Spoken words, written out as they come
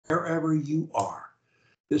wherever you are.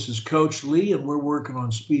 This is Coach Lee, and we're working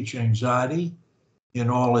on speech anxiety in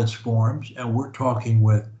all its forms, and we're talking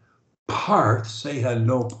with Parth. Say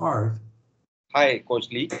hello, Parth. Hi, Coach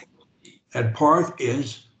Lee. And Parth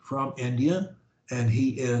is from India, and he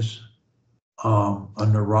is a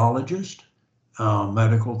neurologist, a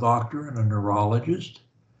medical doctor and a neurologist.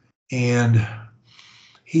 And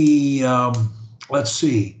he, let's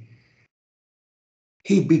see,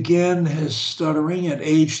 he began his stuttering at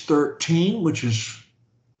age 13, which is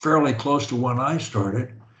fairly close to when I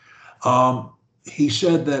started. He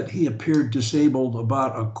said that he appeared disabled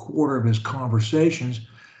about a quarter of his conversations,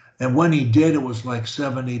 and when he did, it was like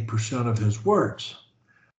 70% of his words.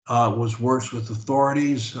 It was words with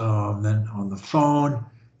authorities, then on the phone,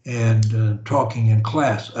 and talking in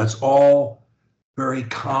class. That's all very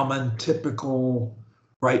common, typical,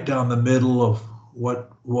 right down the middle of what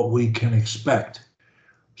we can expect.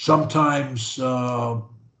 Sometimes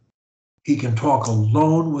he can talk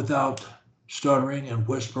alone without stuttering and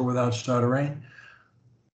whisper without stuttering.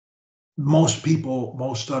 Most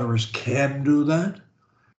stutterers can do that.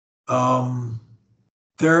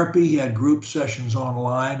 Therapy, he had group sessions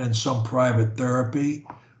online and some private therapy,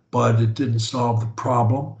 but it didn't solve the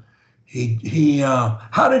problem.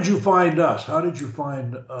 How did you find us? How did you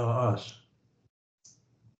find us?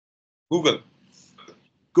 Google.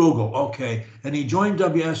 Google, okay. And he joined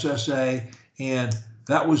WSSA, and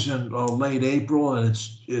that was in late April, and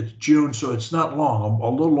it's June, so it's not long, a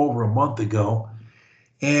little over a month ago.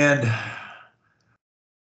 And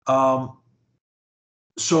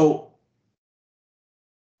so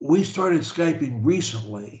we started Skyping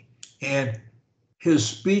recently, and his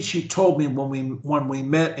speech, he told me when we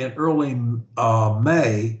met in early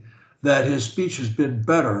May, that his speech has been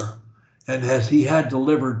better, and he had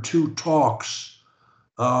delivered 2 talks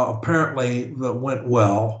apparently that went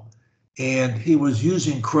well, and he was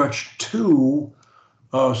using Crutch 2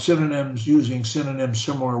 synonyms, using synonyms,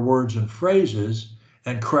 similar words and phrases,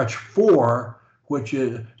 and Crutch 4, which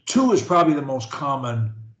is 2 is probably the most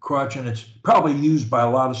common crutch, and it's probably used by a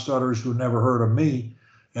lot of stutterers who never heard of me,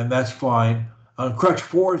 and that's fine. Crutch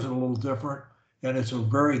 4 is a little different, and it's a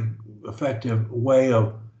very effective way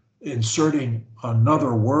of inserting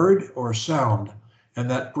another word or sound, and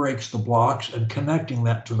that breaks the blocks and connecting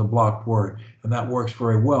that to the blocked word, and that works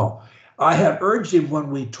very well. I had urged him when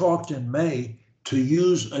we talked in May to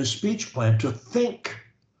use a speech plan, to think,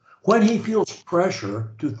 when he feels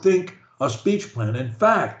pressure, to think a speech plan. In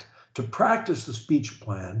fact, to practice the speech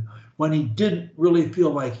plan when he didn't really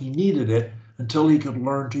feel like he needed it until he could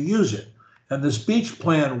learn to use it. And the speech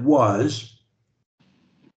plan was,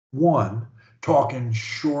 1, talk in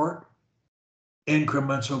short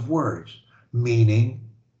increments of words, meaning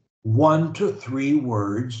 1 to 3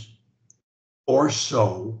 words or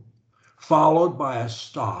so, followed by a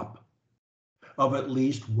stop of at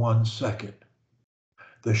least 1 second.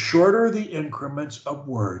 The shorter the increments of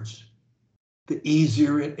words, the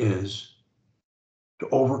easier it is to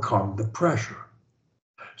overcome the pressure.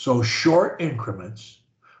 So short increments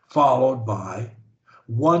followed by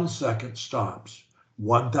 1 second stops.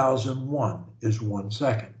 1001 is 1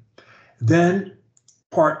 second. Then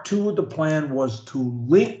part 2 of the plan was to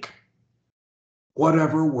link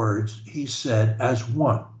whatever words he said as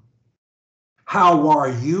one. How are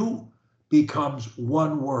you becomes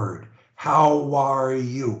 1 word. How are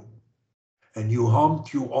you? And you hum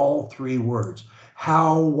through all 3 words.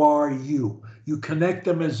 How are you? You connect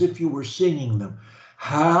them as if you were singing them.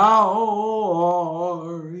 How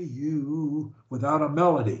are you? Without a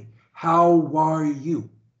melody. How are you?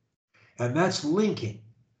 And that's linking.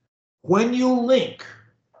 When you link,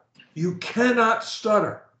 you cannot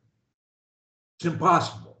stutter. It's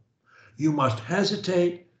impossible. You must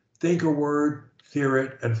hesitate, think a word, hear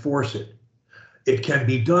it, and force it. It can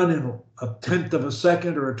be done in a 1/10 of a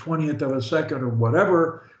second or a 20th of a second or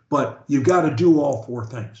whatever, but you've got to do all 4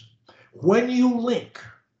 things. When you link,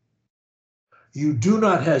 you do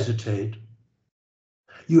not hesitate.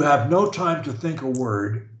 You have no time to think a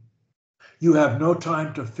word. You have no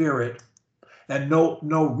time to fear it, and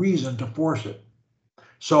no reason to force it.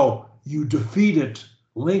 So you defeat it.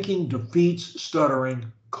 Linking defeats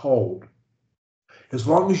stuttering cold. As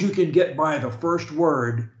long as you can get by the first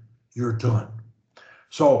word, you're done.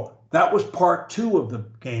 So that was part 2 of the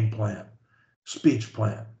game plan, speech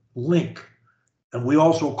plan, link. And we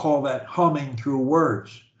also call that humming through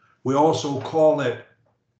words. We also call it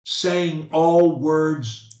saying all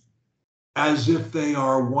words as if they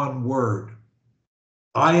are 1 word.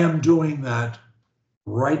 I am doing that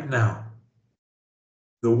right now.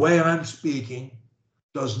 The way I'm speaking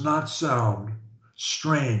does not sound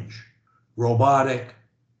strange, robotic,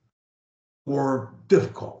 or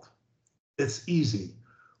difficult. It's easy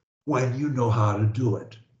when you know how to do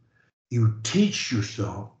it. You teach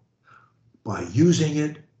yourself by using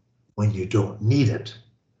it when you don't need it.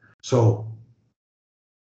 So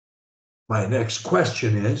my next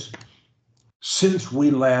question is,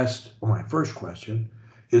 my first question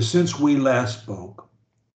is, since we last spoke,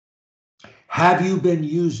 have you been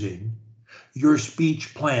using your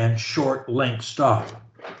speech plan short length stop?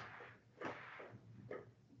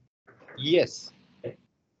 Yes,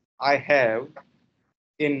 I have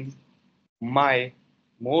in my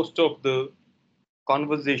most of the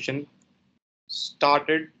conversation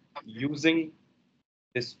started using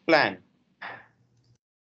this plan.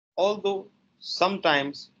 Although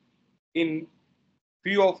sometimes in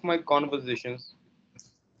few of my conversations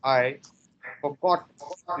I forgot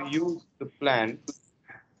to use the plan,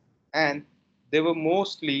 and they were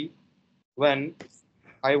mostly when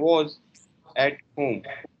I was at home.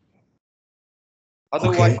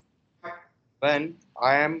 Otherwise, Okay. when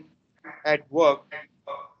I am at work,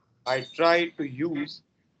 I try to use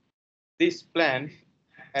this plan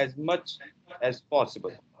as much as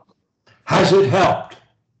possible. Has it helped?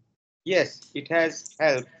 Yes, it has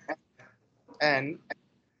helped. And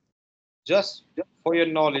just for your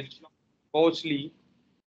knowledge, firstly,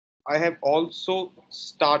 I have also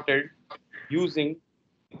started using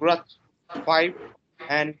Crutch 5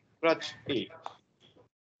 and Crutch 8.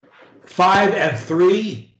 5 and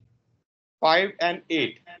 3 5 and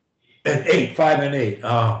 8. and 8, 5 and 8.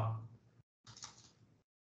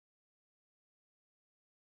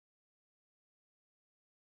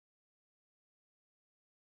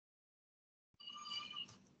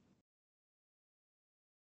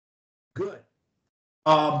 Good.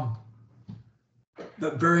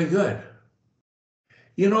 Very good.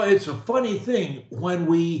 You know, it's a funny thing when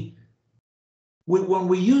when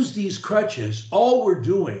we use these crutches, all we're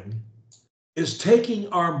doing is taking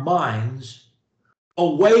our minds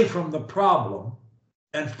away from the problem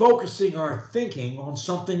and focusing our thinking on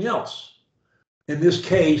something else. In this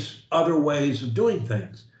case, other ways of doing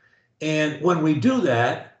things. And when we do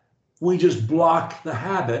that, we just block the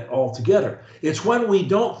habit altogether. It's when we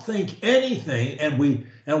don't think anything and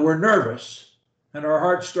we're nervous and our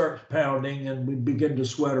heart starts pounding and we begin to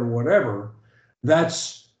sweat or whatever.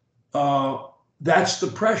 That's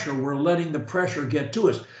the pressure. We're letting the pressure get to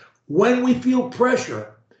us. When we feel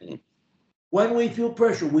pressure,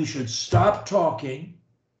 we should stop talking,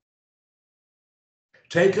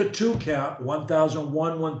 take a 2 count,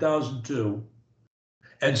 1001, 1002,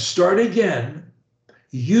 and start again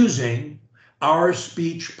using our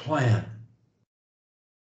speech plan.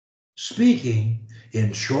 Speaking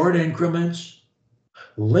in short increments,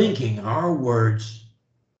 linking our words,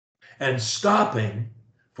 and stopping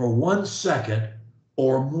for 1 second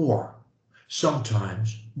or more,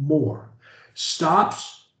 sometimes more.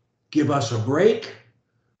 Stops give us a break,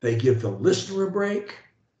 they give the listener a break,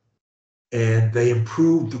 and they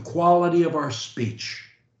improve the quality of our speech.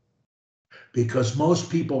 Because most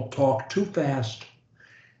people talk too fast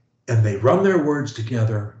and they run their words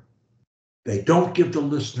together. They don't give the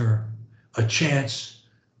listener a chance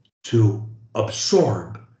to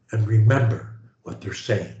absorb and remember what they're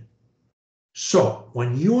saying. So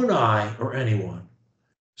when you and I or anyone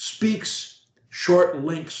speaks short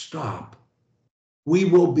link stop, we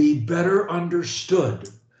will be better understood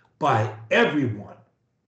by everyone.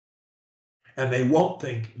 And they won't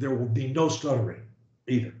think there will be no stuttering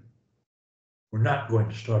either. We're not going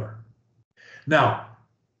to stutter. Now,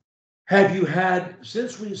 have you had,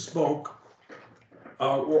 since we spoke,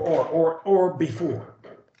 or before,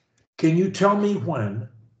 can you tell me when,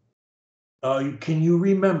 can you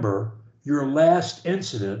remember your last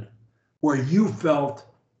incident where you felt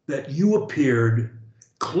that you appeared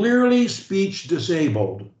clearly speech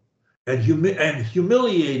disabled and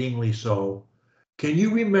humiliatingly so? Can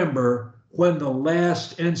you remember when the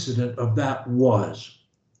last incident of that was?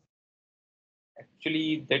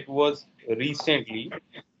 Actually, that was recently.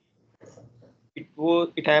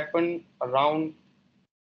 It happened around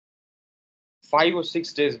 5 or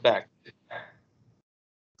 6 days back.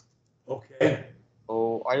 Okay.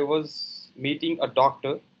 So I was meeting a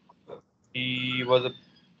doctor. He was a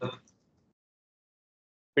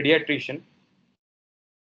pediatrician,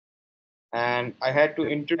 and I had to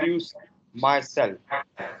introduce myself.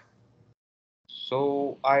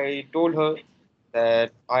 So I told her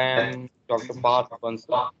that I am Dr. PARTH.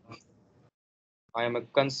 I am a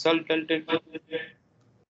consultant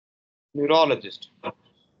neurologist.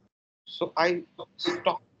 So I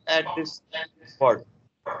stopped at this word,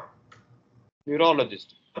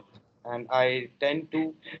 neurologist, and I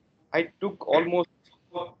took almost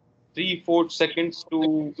 3-4 seconds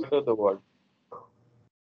to utter the word.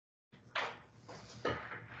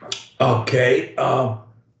 Okay.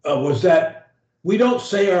 Was that, we don't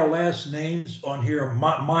say our last names on here.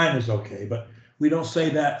 Mine is okay, but we don't say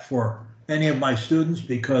that for any of my students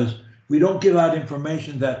because we don't give out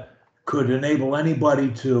information that could enable anybody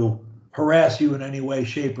to harass you in any way,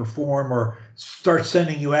 shape, or form, or start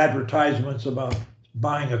sending you advertisements about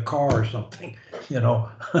buying a car or something, you know.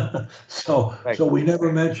 So Right. so we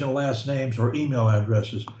never mention last names or email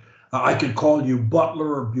addresses. I could call you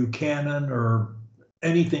Butler or Buchanan or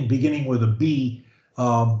anything beginning with a B,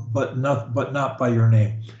 but not by your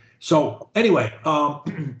name. So anyway,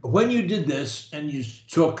 when you did this and you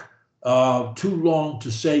took too long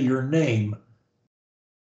to say your name,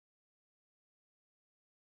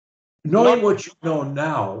 knowing Not, what you know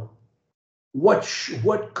now,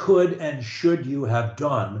 what could and should you have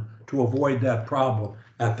done to avoid that problem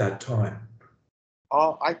at that time?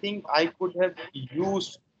 I think I could have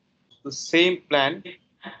used the same plan.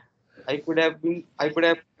 I could have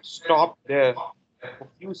stopped there for a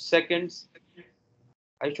few seconds.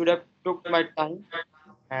 I should have took my time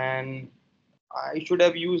and I should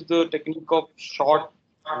have used the technique of short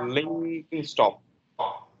linking stop.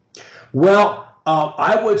 Well,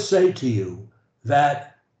 I would say to you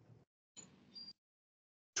that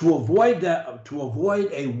to avoid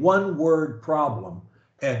a one-word problem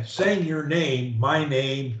and saying your name, my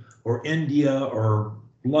name, or India, or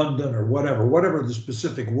London, or whatever the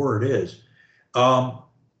specific word is,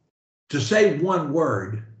 to say one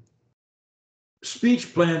word,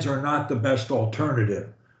 speech plans are not the best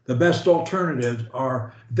alternative. The best alternatives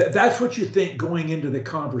are that's what you think going into the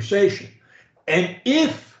conversation. And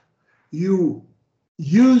if you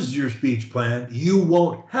use your speech plan, you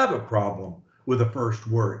won't have a problem with the first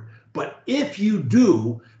word. But if you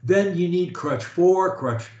do, then you need crutch 4,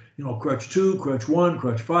 crutch 2, crutch 1,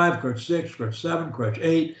 crutch 5, crutch 6, crutch 7, crutch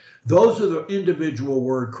 8. Those are the individual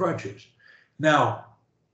word crutches. Now,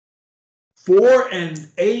 4 and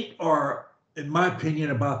 8 are, in my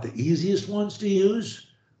opinion, about the easiest ones to use.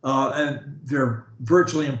 And they're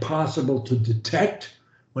virtually impossible to detect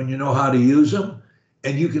when you know how to use them.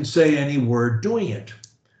 And you can say any word doing it.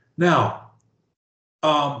 Now,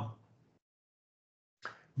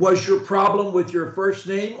 was your problem with your first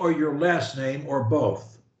name or your last name or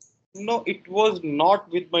both? No, it was not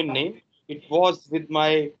with my name. It was with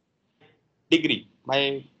my degree,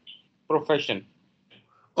 my profession,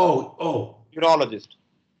 Oh, neurologist.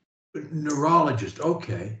 neurologist.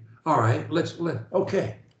 Okay. All right.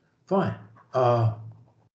 Okay, fine. I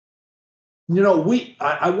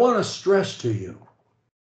want to stress to you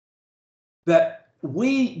that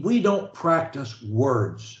we don't practice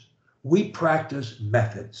words. We practice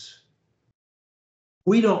methods.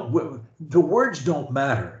 The words don't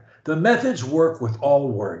matter. The methods work with all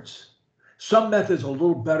words. Some methods are a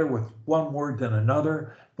little better with one word than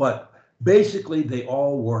another, but basically they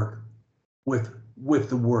all work with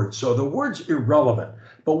the words. So the word's irrelevant,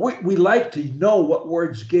 but we like to know what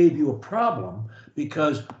words gave you a problem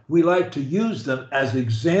because we like to use them as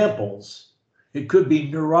examples. It could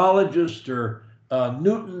be neurologist or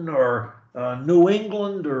Newton or New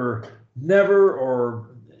England or never, or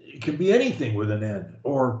it can be anything with an N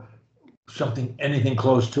or anything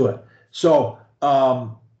close to it. So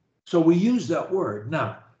we use that word.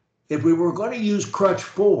 Now, if we were going to use crutch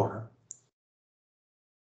 4,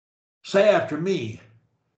 say after me,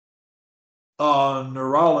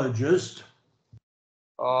 neurologist,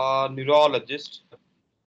 Neurologist,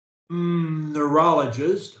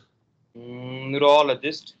 neurologist,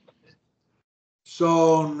 neurologist.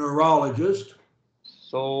 so neurologist,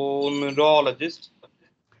 So neurologist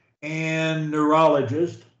and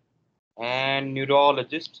neurologist, and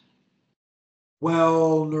neurologist.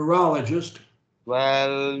 well, neurologist.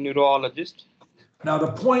 Well, neurologist. Now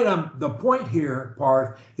the point here,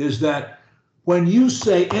 Parth, is that when you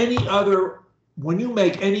say when you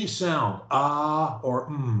make any sound, ah or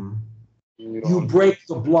you Neurologist. break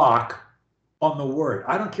the block on the word.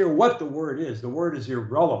 I don't care what the word is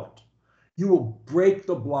irrelevant. You will break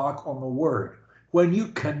the block on the word. When you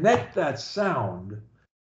connect that sound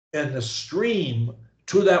and the stream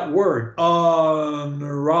to that word,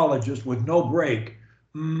 neurologist with no break,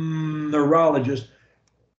 neurologist,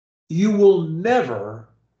 you will never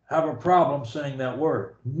have a problem saying that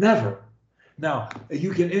word. Never. Now,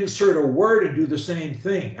 you can insert a word and do the same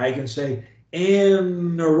thing. I can say,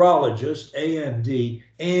 and neurologist, A-N-D,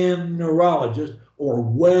 and neurologist, or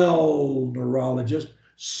well neurologist,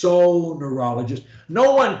 so neurologist.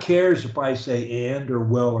 No one cares if I say and or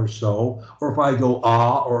well or so, or if I go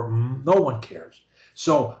ah or no one cares.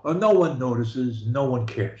 So no one notices, no one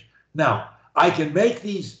cares. Now, I can make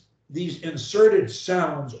these inserted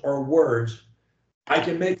sounds or words, I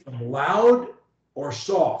can make them loud or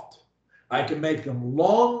soft. I can make them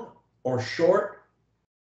long or short.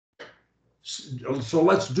 So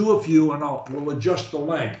let's do a few and we'll adjust the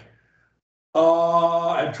length.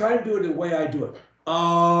 And try to do it the way I do it.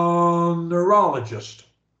 Neurologist.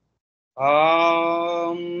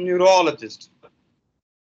 Neurologist.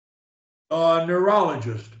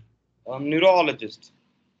 Neurologist. Neurologist.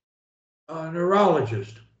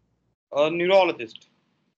 Neurologist. Neurologist.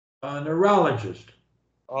 Neurologist.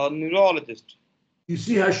 Neurologist. You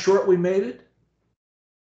see how short we made it?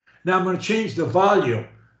 Now I'm going to change the volume.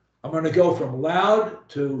 I'm going to go from loud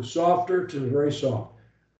to softer to very soft.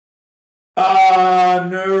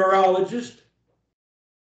 Neurologist.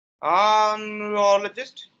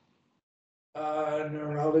 Neurologist.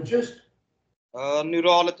 Neurologist.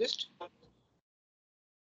 Neurologist.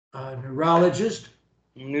 Neurologist.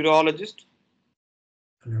 Neurologist.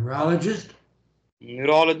 Neurologist.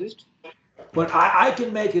 Neurologist. But I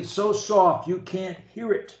can make it so soft you can't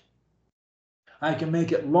hear it. I can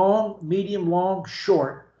make it long, medium, long,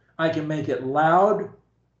 short. I can make it loud,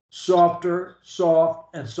 softer,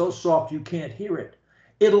 soft, and so soft you can't hear it.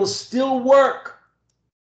 It'll still work.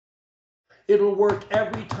 It'll work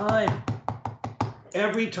every time.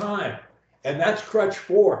 Every time. And that's crutch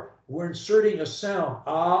 4. We're inserting a sound,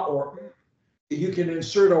 ah or you can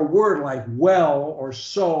insert a word like well or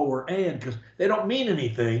so or and because they don't mean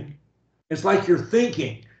anything. It's like you're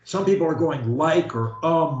thinking. Some people are going like or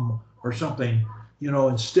something,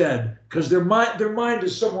 instead, because their mind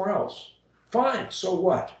is somewhere else. Fine, so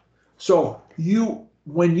what? So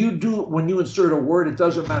when you insert a word, it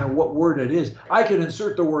doesn't matter what word it is. I can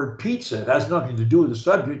insert the word pizza. It has nothing to do with the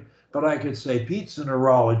subject, but I could say pizza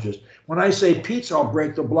neurologist. When I say pizza, I'll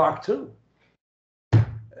break the block too.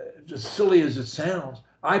 As silly as it sounds,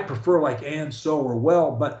 I prefer like and, so, or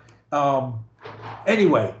well, but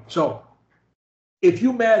anyway, so if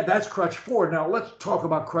you that's crutch 4. Now let's talk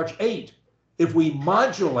about crutch 8. If we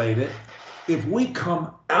modulate it, if we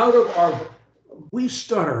come out of we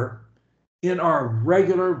stutter in our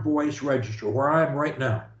regular voice register where I am right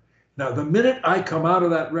now. Now, the minute I come out of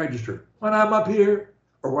that register, when I'm up here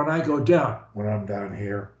or when I go down, when I'm down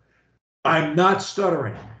here, I'm not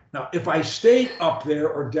stuttering. Now, if I stayed up there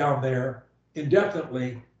or down there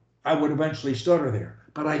indefinitely, I would eventually stutter there,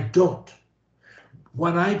 but I don't.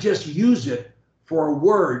 When I just use it for a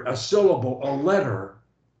word, a syllable, a letter,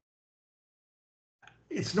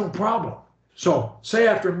 it's no problem. So say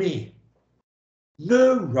after me,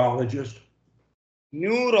 neurologist.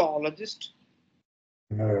 Neurologist.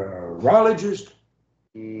 Neurologist.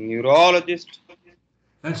 Neurologist.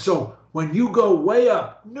 And so when you go way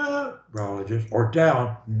up, neurologist, or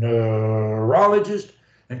down, neurologist,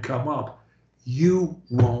 and come up, you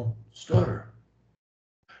won't stutter.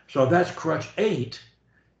 So that's crutch 8.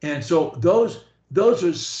 And so those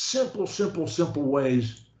are simple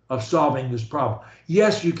ways of solving this problem.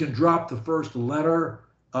 Yes, you can drop the first letter.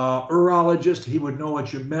 Urologist, he would know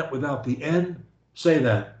what you meant without the N. Say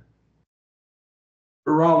that.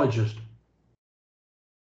 Urologist.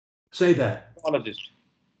 Say that. Neurologist.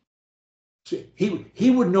 See,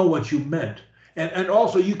 he would know what you meant. And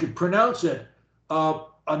also you could pronounce it. The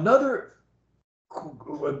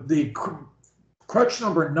crutch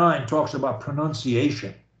number 9 talks about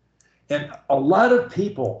pronunciation. And a lot of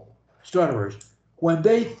people, stutterers, when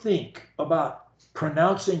they think about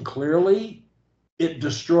pronouncing clearly, it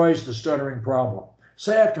destroys the stuttering problem.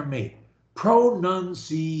 Say after me,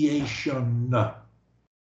 pronunciation.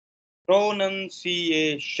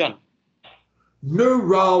 Pronunciation.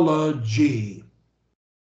 Neurology.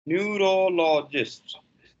 Neurologist.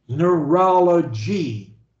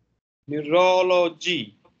 Neurology.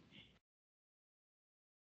 Neurology.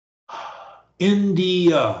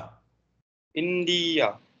 India.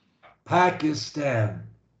 India. Pakistan.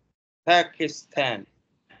 Pakistan.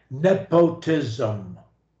 Nepotism.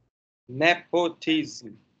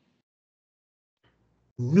 Nepotism.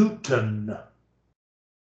 Newton.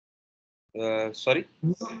 Sorry?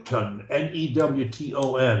 Newton.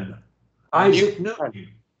 Newton. Isaac Newton.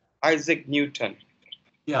 Isaac Newton.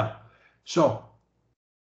 Yeah. So,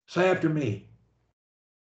 say after me.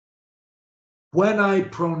 When I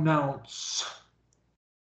pronounce.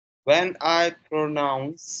 When I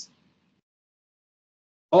pronounce.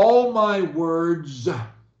 All my words.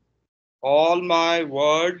 All my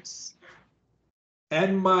words.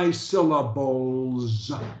 And my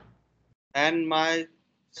syllables. And my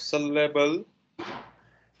syllable.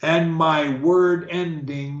 And my word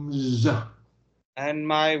endings. And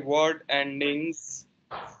my word endings.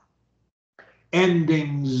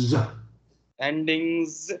 Endings.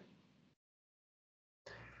 Endings.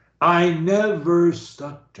 I never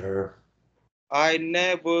stutter. I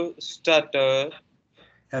never stutter.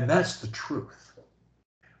 And that's the truth.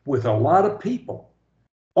 With a lot of people,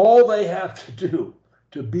 all they have to do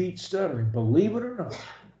to beat stuttering, believe it or not,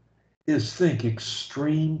 is think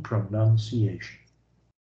extreme pronunciation.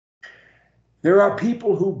 There are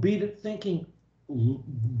people who beat it thinking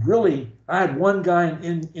really. I had one guy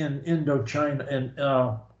in Indochina,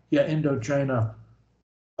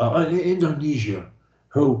 Indonesia,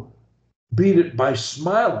 who beat it by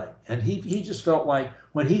smiling, and he just felt like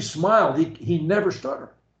when he smiled, he never stuttered.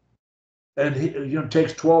 And it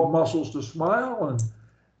takes 12 muscles to smile, and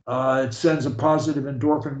it sends a positive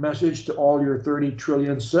endorphin message to all your 30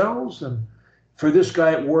 trillion cells. And for this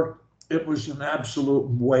guy, it worked. It was an absolute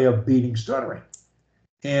way of beating stuttering.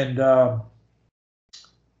 And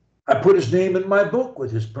I put his name in my book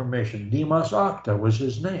with his permission. Dimas Octa was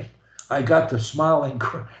his name. I got the smiling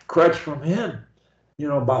crutch from him,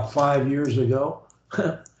 about 5 years ago.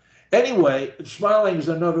 Anyway, smiling is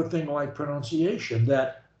another thing like pronunciation,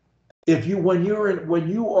 that when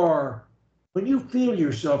you feel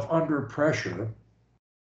yourself under pressure,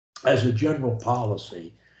 as a general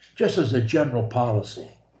policy, just as a general policy,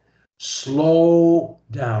 slow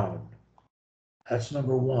down. That's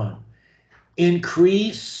number one.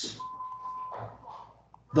 Increase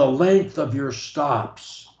the length of your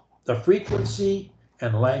stops, the frequency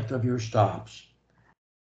and length of your stops.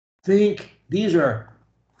 Think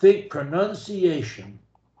pronunciation,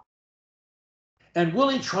 and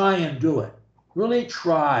really try and do it. Really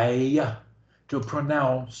try to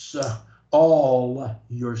pronounce all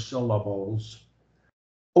your syllables,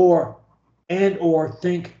 or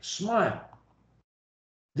think smile.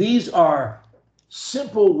 These are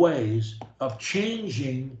simple ways of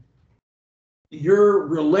changing your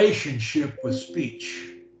relationship with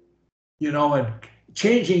speech, and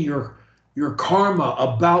changing your karma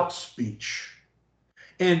about speech.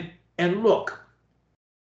 And look,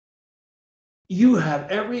 you have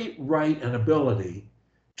every right and ability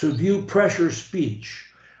to view pressure speech.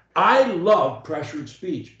 I love pressured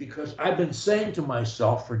speech because I've been saying to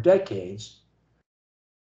myself for decades,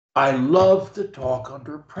 I love to talk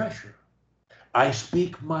under pressure. I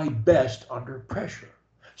speak my best under pressure.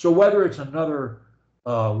 So whether it's another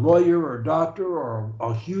lawyer or doctor or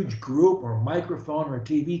a huge group or a microphone or a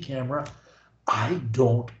TV camera, I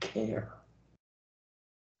don't care.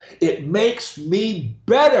 It makes me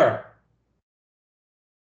better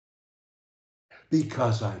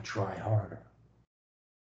because I try harder.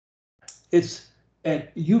 And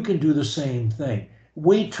you can do the same thing.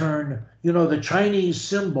 We turn, the Chinese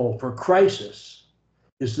symbol for crisis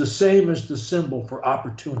is the same as the symbol for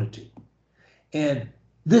opportunity. And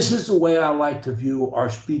this is the way I like to view our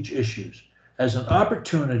speech issues, as an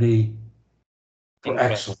opportunity for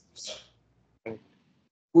excellence.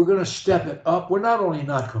 We're going to step it up. We're not only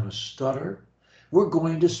not going to stutter, we're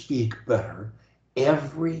going to speak better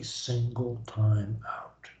every single time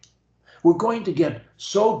out. We're going to get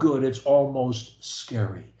so good it's almost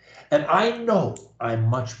scary. And I know I'm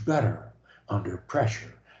much better under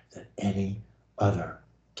pressure than any other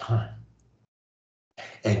time.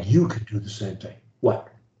 And you can do the same thing. What?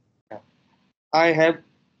 I have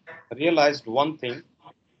realized one thing.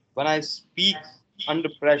 When I speak under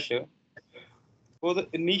pressure, for the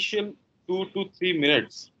initial 2 to 3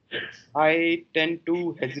 minutes, I tend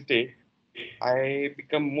to hesitate. I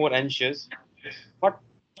become more anxious. But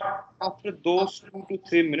after those 2 to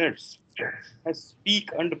 3 minutes, I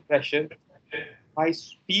speak under pressure. My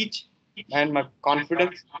speech and my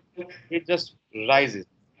confidence, it just rises.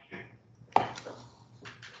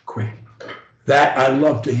 Great. That I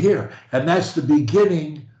love to hear. And that's the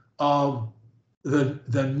beginning of the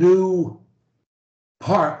new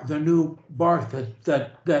part, the new Barth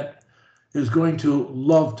that is going to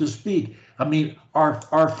love to speak. I mean,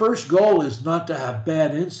 our first goal is not to have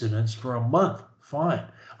bad incidents for a month. Fine.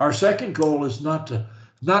 Our second goal is not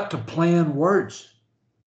to plan words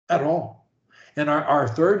at all. And our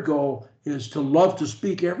third goal is to love to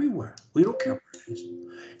speak everywhere. We don't care where it is.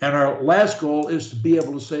 And our last goal is to be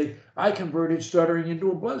able to say, I converted stuttering into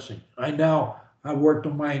a blessing. I worked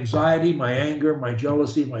on my anxiety, my anger, my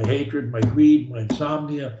jealousy, my hatred, my greed, my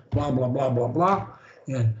insomnia, blah, blah, blah, blah, blah.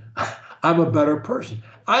 And I'm a better person.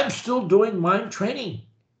 I'm still doing mind training.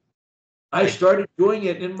 I started doing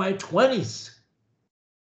it in my 20s.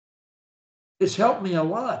 It's helped me a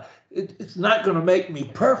lot. It's not going to make me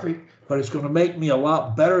perfect, but it's going to make me a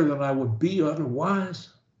lot better than I would be otherwise.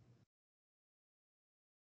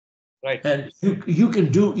 Right. And you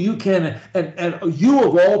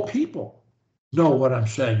of all people know what I'm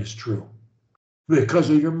saying is true because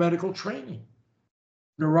of your medical training.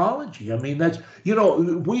 Neurology. I mean, that's,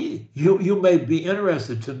 you may be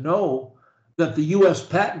interested to know that the U.S.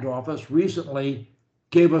 Patent Office recently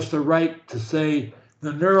gave us the right to say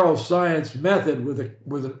the neuroscience method with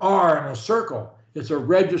an R and a circle. It's a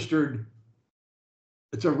registered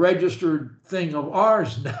thing of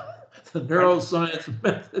ours now. The neuroscience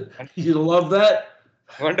method. You love that?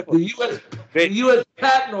 Wonderful. The U.S.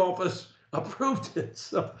 Patent Office approved it.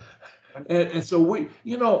 So, and so we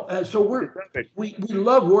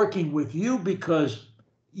love working with you because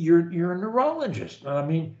you're a neurologist. I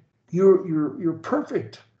mean, you're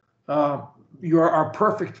perfect. You're our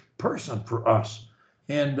perfect person for us,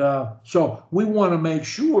 and so we want to make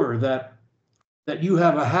sure that you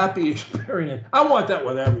have a happy experience. I want that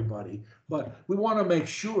with everybody, but we want to make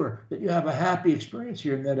sure that you have a happy experience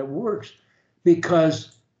here and that it works,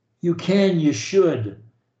 because you can, you should,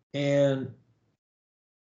 and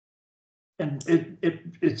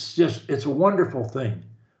it's a wonderful thing,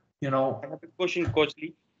 you know. I have a question, Coach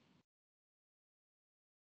Lee.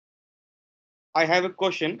 I have a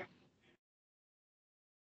question.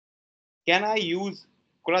 Can I use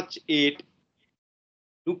Crutch 8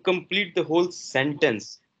 to complete the whole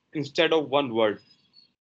sentence instead of one word?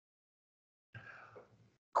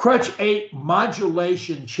 Crutch 8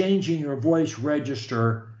 modulation, changing your voice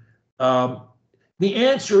register. The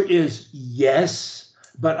answer is yes,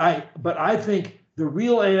 but I think the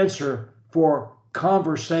real answer for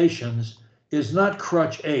conversations is not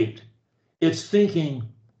Crutch 8. It's thinking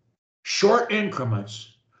short increments,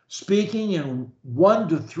 speaking in 1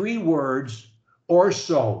 to 3 words or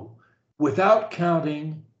so without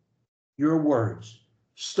counting your words,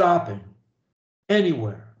 stopping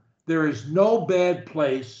anywhere. There is no bad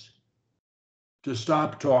place to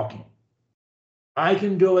stop talking. I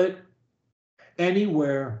can do it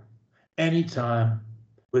anywhere, anytime,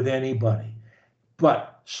 with anybody.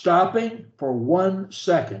 But stopping for 1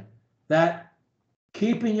 second, that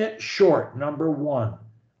keeping it short, number one.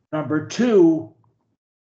 Number two,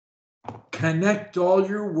 connect all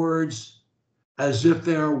your words as if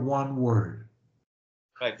they're one word.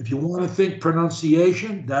 Right. If you want to think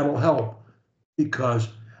pronunciation, that'll help, because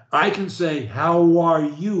I can say, how are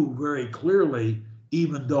you, very clearly,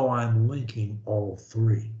 even though I'm linking all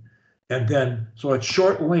three. And then, so it's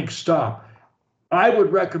short, link, stop. I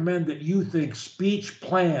would recommend that you think speech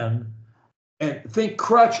plan and think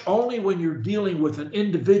crutch only when you're dealing with an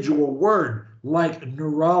individual word like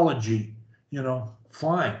neurology, you know,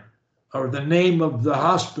 fine, or the name of the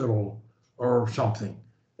hospital or something,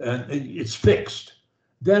 and it's fixed.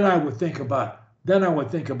 Then I would think about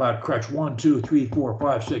crutch 1, 2, 3, 4,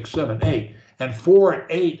 5, 6, 7, 8, and 4 and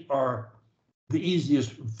 8 are the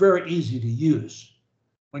easiest, very easy to use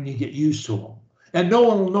when you get used to them, and no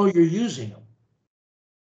one will know you're using them.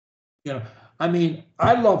 You know, I mean,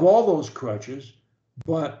 I love all those crutches,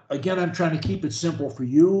 but again, I'm trying to keep it simple for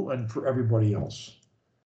you and for everybody else.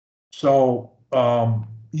 So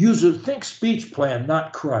think speech plan,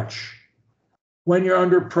 not crutch. When you're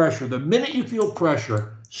under pressure, the minute you feel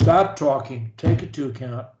pressure, stop talking, take it to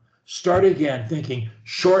account, start again, thinking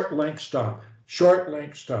short, link, stop, short,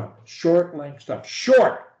 link, stop, short, link, stop,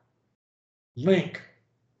 short, link,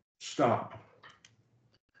 stop.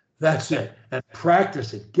 That's it. And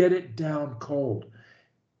practice it. Get it down cold.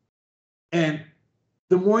 And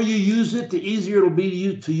the more you use it, the easier it'll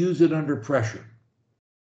be to use it under pressure.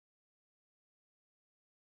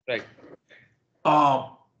 Right.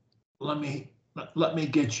 Let me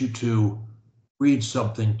get you to read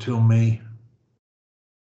something to me.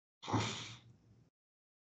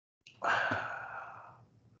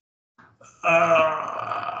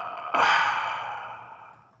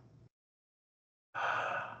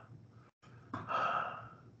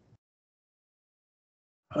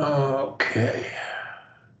 Okay.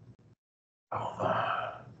 Hold on.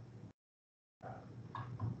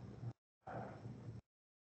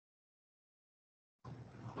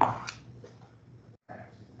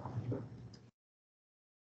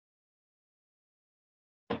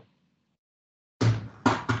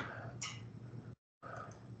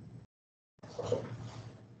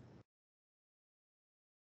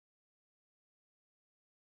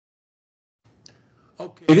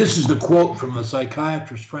 Okay, this is the quote from the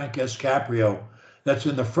psychiatrist Frank S. Caprio that's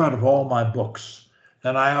in the front of all my books.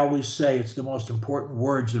 And I always say it's the most important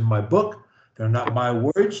words in my book. They're not my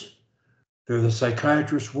words. They're the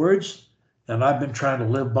psychiatrist's words. And I've been trying to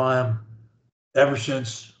live by them ever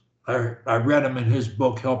since I read them in his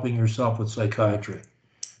book, Helping Yourself with Psychiatry.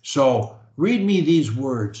 So read me these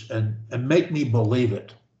words and make me believe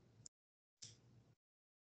it.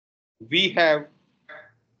 We have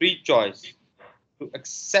free choice to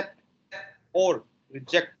accept or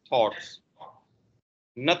reject thoughts.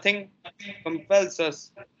 Nothing compels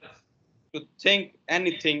us to think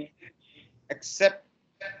anything except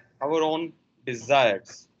our own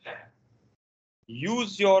desires.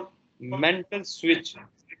 Use your mental switch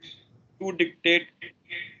to dictate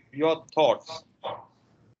your thoughts.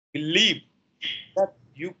 Believe that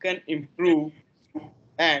you can improve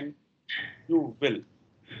and you will.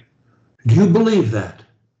 Do you believe that?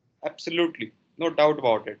 Absolutely. No doubt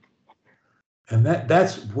about it. And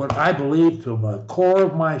that's what I believe to the core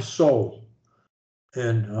of my soul.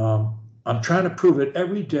 And I'm trying to prove it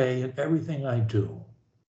every day in everything I do.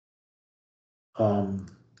 And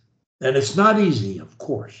it's not easy, of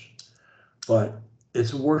course, but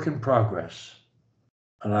it's a work in progress.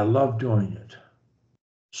 And I love doing it.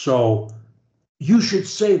 So you should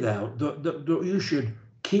say that. You should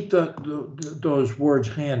keep those words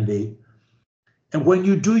handy. And when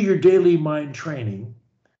you do your daily mind training,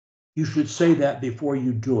 you should say that before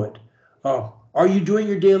you do it. Are you doing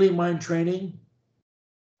your daily mind training?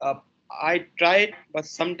 I tried, but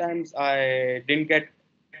sometimes I didn't get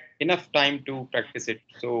enough time to practice it.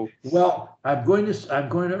 So, well, I'm going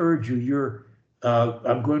to urge you.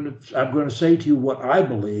 I'm going to say to you what I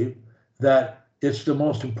believe, that it's the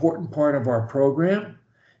most important part of our program.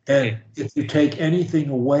 And if you take anything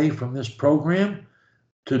away from this program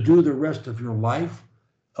to do the rest of your life,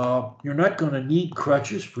 you're not going to need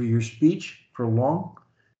crutches for your speech for long,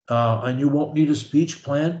 and you won't need a speech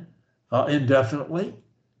plan indefinitely.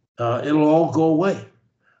 It'll all go away.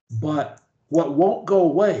 But what won't go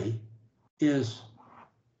away is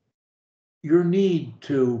your need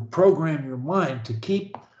to program your mind to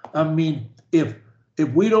keep. I mean, if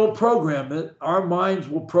we don't program it, our minds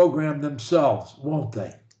will program themselves, won't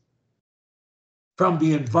they? From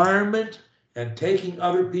the environment and taking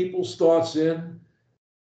other people's thoughts in,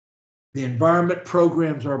 the environment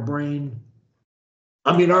programs our brain.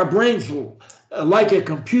 I mean, our brains, like a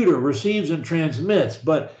computer, receives and transmits,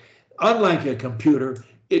 but unlike a computer,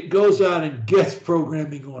 it goes out and gets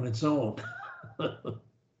programming on its own.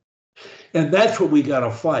 And that's what we got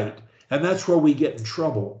to fight. And that's where we get in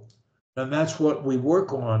trouble. And that's what we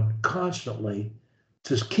work on constantly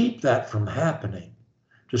to keep that from happening,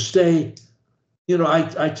 to stay.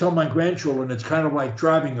 I tell my grandchildren, it's kind of like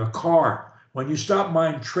driving a car. When you stop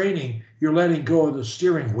mind training, you're letting go of the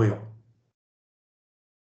steering wheel.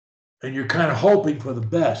 And you're kind of hoping for the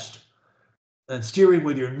best and steering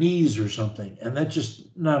with your knees or something. And that's just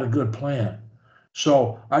not a good plan.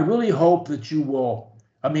 So I really hope that you will.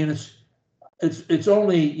 I mean, it's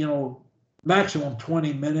only, maximum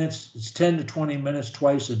 20 minutes. It's 10 to 20 minutes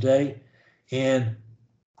twice a day. And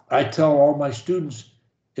I tell all my students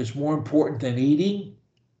it's more important than eating.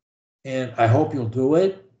 And I hope you'll do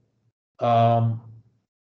it and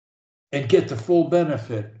get the full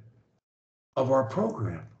benefit of our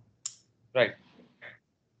program. Right.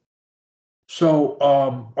 So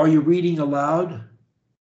are you reading aloud?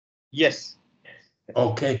 Yes.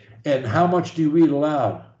 Okay. And how much do you read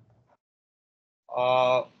aloud?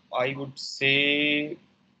 I would say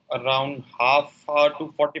around half hour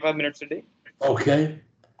to 45 minutes a day. Okay,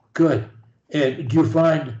 good. And do you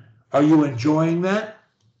find, are you enjoying that?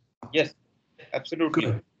 Yes, absolutely.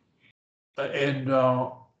 Good. And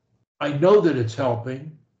I know that it's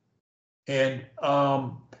helping. And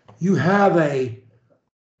you have a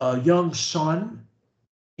young son,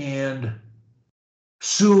 and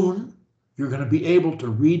soon you're going to be able to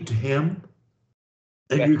read to him.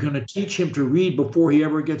 And you're going to teach him to read before he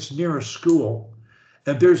ever gets near a school.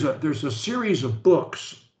 And there's a series of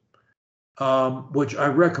books which I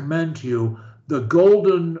recommend to you, the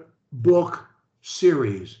Golden Book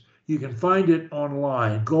series. You can find it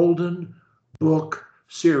online, Golden Book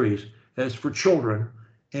series. It's for children,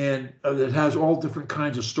 and it has all different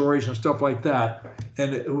kinds of stories and stuff like that.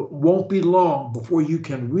 And it won't be long before you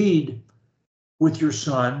can read with your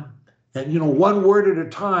son. And one word at a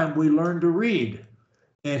time, we learn to read.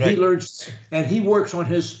 And he learns, and he works on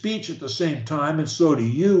his speech at the same time, and so do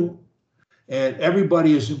you. And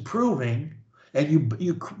everybody is improving, and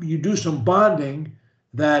you do some bonding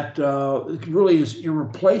that really is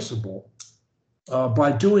irreplaceable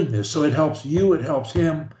by doing this. So it helps you, it helps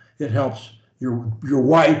him, it helps your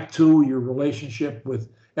wife too. Your relationship with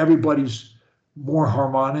everybody's more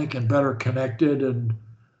harmonic and better connected, and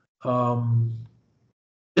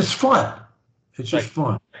it's fun. It's just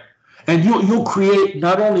fun. And you'll create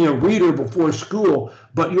not only a reader before school,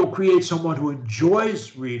 but you'll create someone who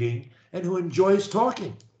enjoys reading and who enjoys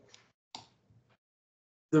talking.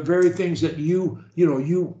 The very things that you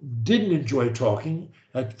didn't enjoy talking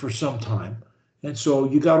for some time. And so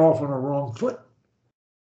you got off on a wrong foot.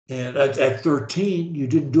 And at 13, you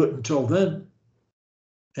didn't do it until then.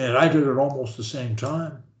 And I did it almost the same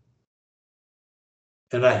time.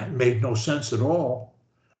 And I made no sense at all.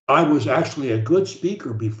 I was actually a good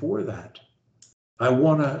speaker before that. I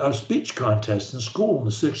won a speech contest in school in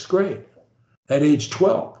the 6th grade at age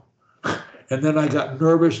 12. And then I got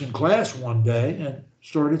nervous in class one day and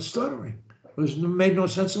started stuttering. It made no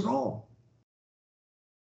sense at all.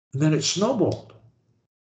 And then it snowballed.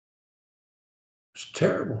 It's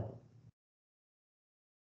terrible.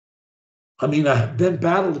 I mean, I then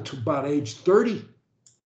battled it to about age 30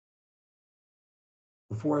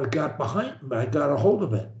 before I got a hold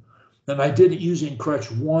of it. And I did it using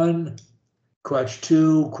crutch 1, crutch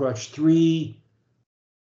 2, crutch 3,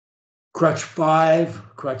 crutch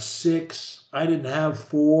 5, crutch 6. I didn't have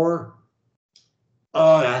 4.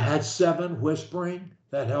 I had 7, whispering.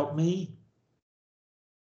 That helped me.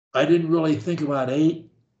 I didn't really think about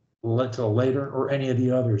 8 until later, or any of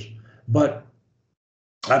the others. But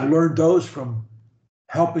I've learned those from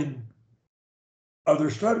helping other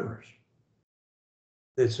stutterers.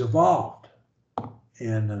 It's evolved.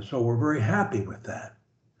 And so we're very happy with that.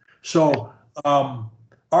 So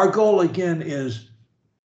our goal again is,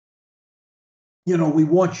 we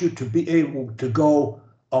want you to be able to go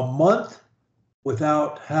a month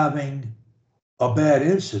without having a bad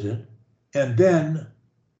incident, and then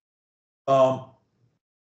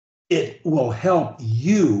it will help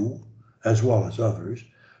you, as well as others,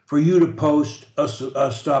 for you to post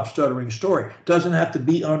a Stop Stuttering story. It doesn't have to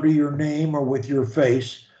be under your name or with your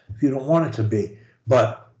face if you don't want it to be,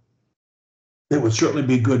 but it would certainly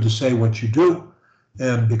be good to say what you do,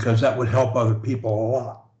 and because that would help other people a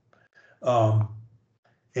lot.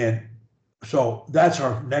 And so that's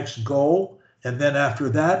our next goal. And then after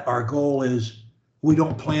that, our goal is we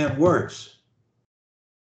don't plan words.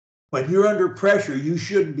 When you're under pressure, you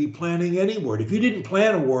shouldn't be planning any word. If you didn't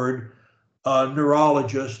plan a word,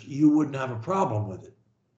 neurologist, you wouldn't have a problem with it.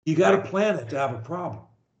 You got to plan it to have a problem.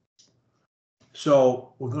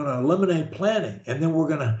 So we're going to eliminate planning, and then we're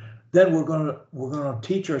going to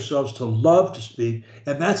teach ourselves to love to speak,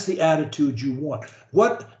 and that's the attitude you want.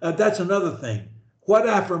 That's another thing. What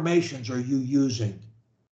affirmations are you using?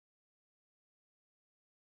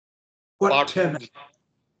 What 10?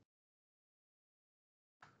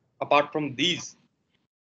 Apart from these,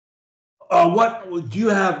 what do you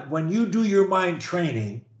have when you do your mind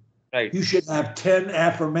training? Right. You should have 10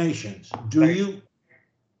 affirmations. Do you?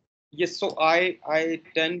 Yes. So I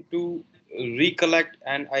tend to recollect,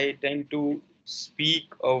 and I tend to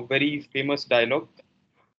speak a very famous dialogue,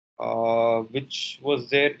 which was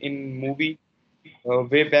there in movie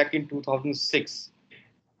way back in 2006,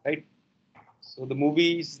 right? So the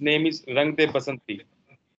movie's name is Rang De Basanti.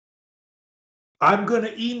 I'm going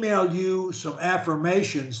to email you some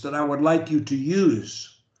affirmations that I would like you to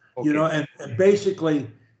use. Okay. And basically,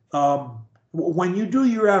 when you do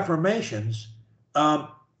your affirmations, the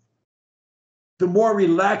more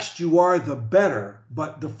relaxed you are, the better.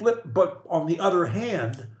 But on the other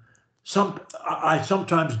hand, I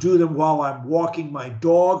sometimes do them while I'm walking my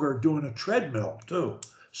dog or doing a treadmill too.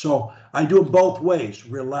 So I do them both ways: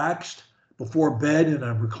 relaxed before bed in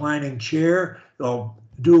a reclining chair. I'll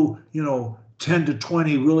do 10 to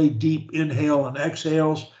 20 really deep inhale and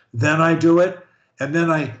exhales. Then I do it, and then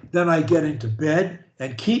I get into bed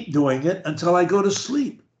and keep doing it until I go to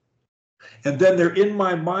sleep. And then they're in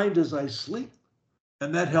my mind as I sleep,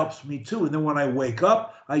 and that helps me too. And then when I wake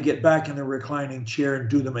up, I get back in the reclining chair and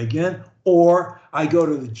do them again, or I go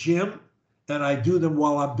to the gym and I do them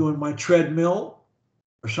while I'm doing my treadmill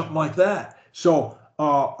or something like that. So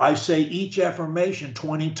I say each affirmation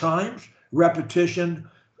 20 times. Repetition,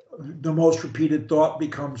 the most repeated thought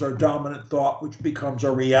becomes our dominant thought, which becomes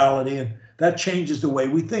our reality, and that changes the way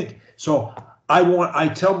we think. So I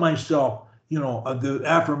tell myself, the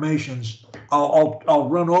affirmations. I'll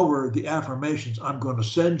run over the affirmations I'm going to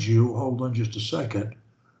send you. Hold on just a second.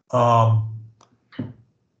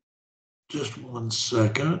 Just 1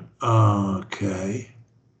 second. Okay.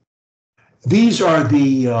 These are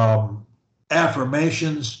the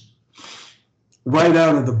affirmations right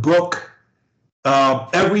out of the book.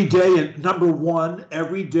 Every day, number 1,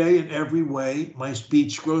 every day in every way, my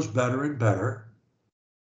speech grows better and better.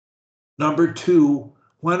 Number 2,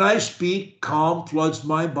 when I speak, calm floods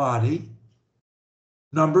my body.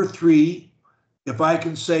 Number 3, if I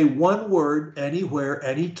can say one word anywhere,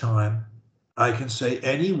 anytime, I can say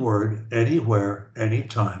any word anywhere,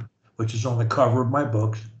 anytime, which is on the cover of my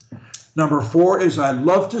books. Number 4 is I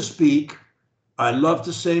love to speak. I love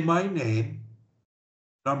to say my name.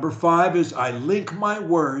 Number 5 is I link my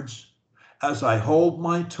words as I hold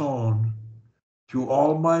my tone through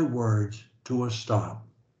all my words to a stop.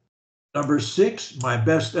 Number 6, my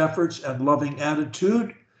best efforts and loving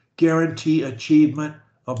attitude guarantee achievement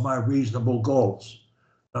of my reasonable goals.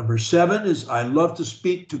 Number 7 is I love to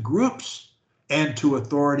speak to groups and to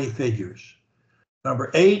authority figures.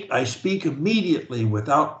 Number 8, I speak immediately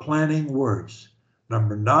without planning words.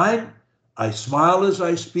 Number 9, I smile as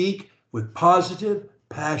I speak with positive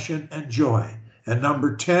passion and joy. And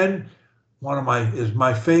number 10, is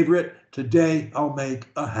my favorite. Today I'll make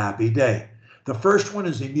a happy day. The first one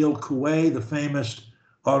is Emile Coué, the famous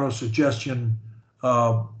autosuggestion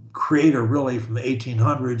creator, really, from the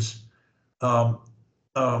 1800s.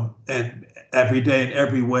 And every day in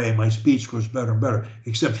every way, my speech grows better and better.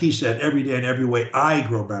 Except he said every day in every way, I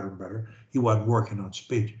grow better and better. He wasn't working on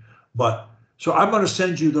speech. But so I'm going to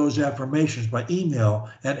send you those affirmations by email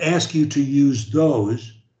and ask you to use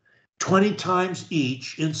those 20 times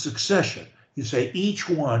each in succession. You say each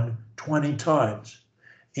one 20 times.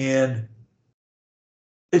 And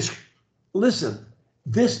listen,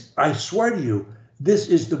 this, I swear to you, this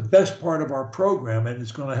is the best part of our program, and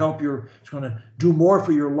it's going to help it's going to do more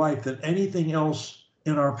for your life than anything else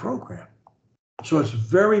in our program. So it's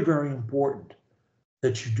very, very important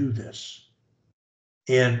that you do this.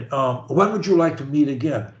 And when would you like to meet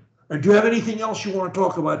again? And do you have anything else you want to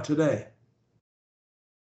talk about today?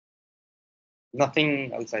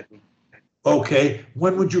 Nothing else, I think. Okay.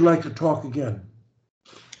 When would you like to talk again?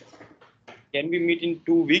 Can we meet in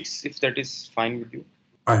 2 weeks if that is fine with you?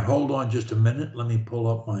 All right, hold on just a minute. Let me pull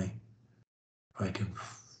up if I can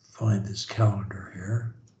find this calendar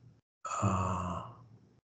here.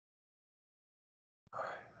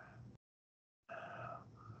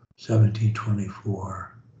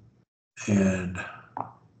 1724 and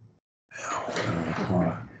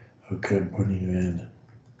okay, I'm putting you in.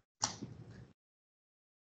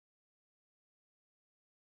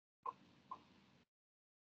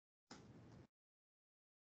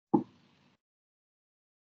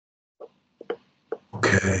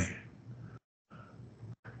 Okay.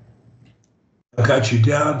 I got you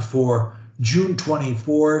down for June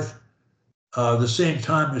 24th, the same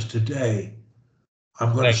time as today.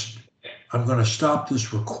 I'm going to stop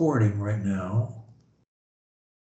this recording right now.